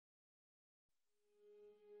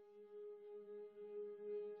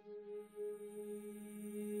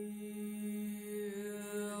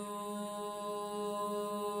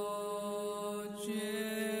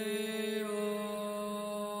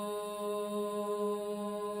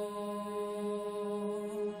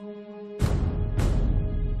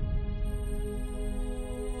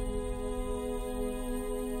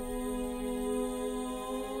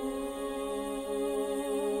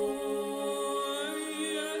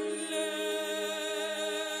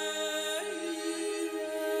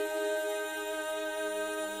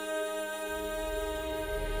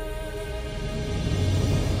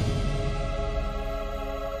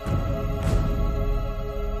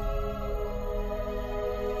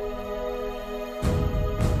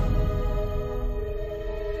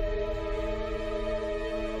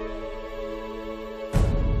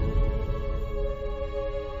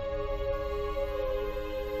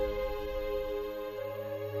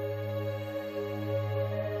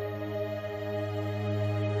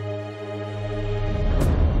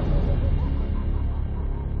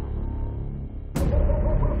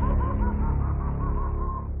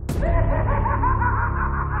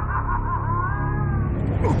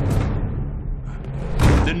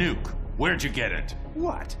The nuke. Where'd you get it?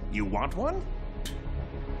 What? You want one?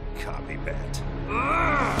 Copy that.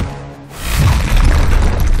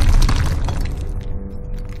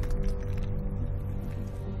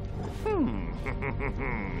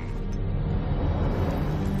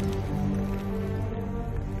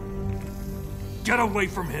 Get away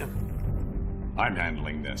from him! I'm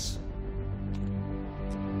handling this.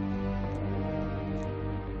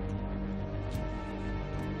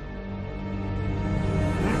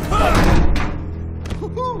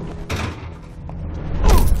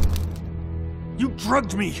 You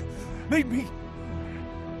drugged me! Made me...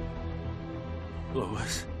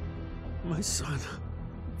 Lois, my son...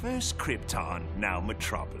 First Krypton, now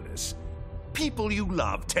Metropolis. People you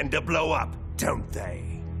love tend to blow up, don't they?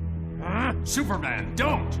 Superman,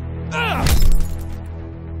 don't!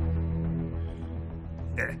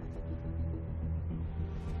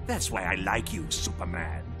 That's why I like you,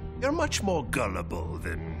 Superman. You're much more gullible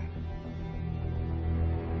than...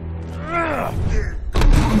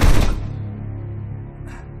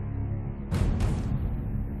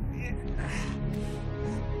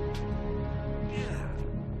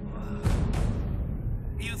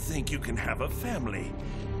 You think you can have a family?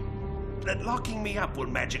 That locking me up will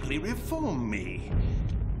magically reform me.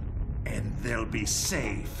 And they'll be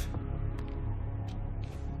safe.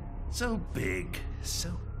 So big,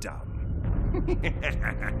 so dumb.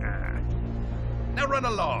 Now run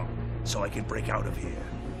along, so I can break out of here.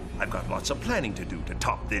 I've got lots of planning to do to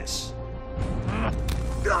top this.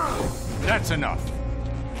 That's enough.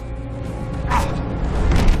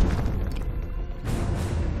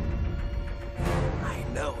 I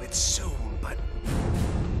know it's soon, but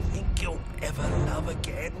think you'll ever love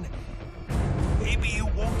again? Maybe you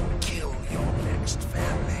won't kill your next family.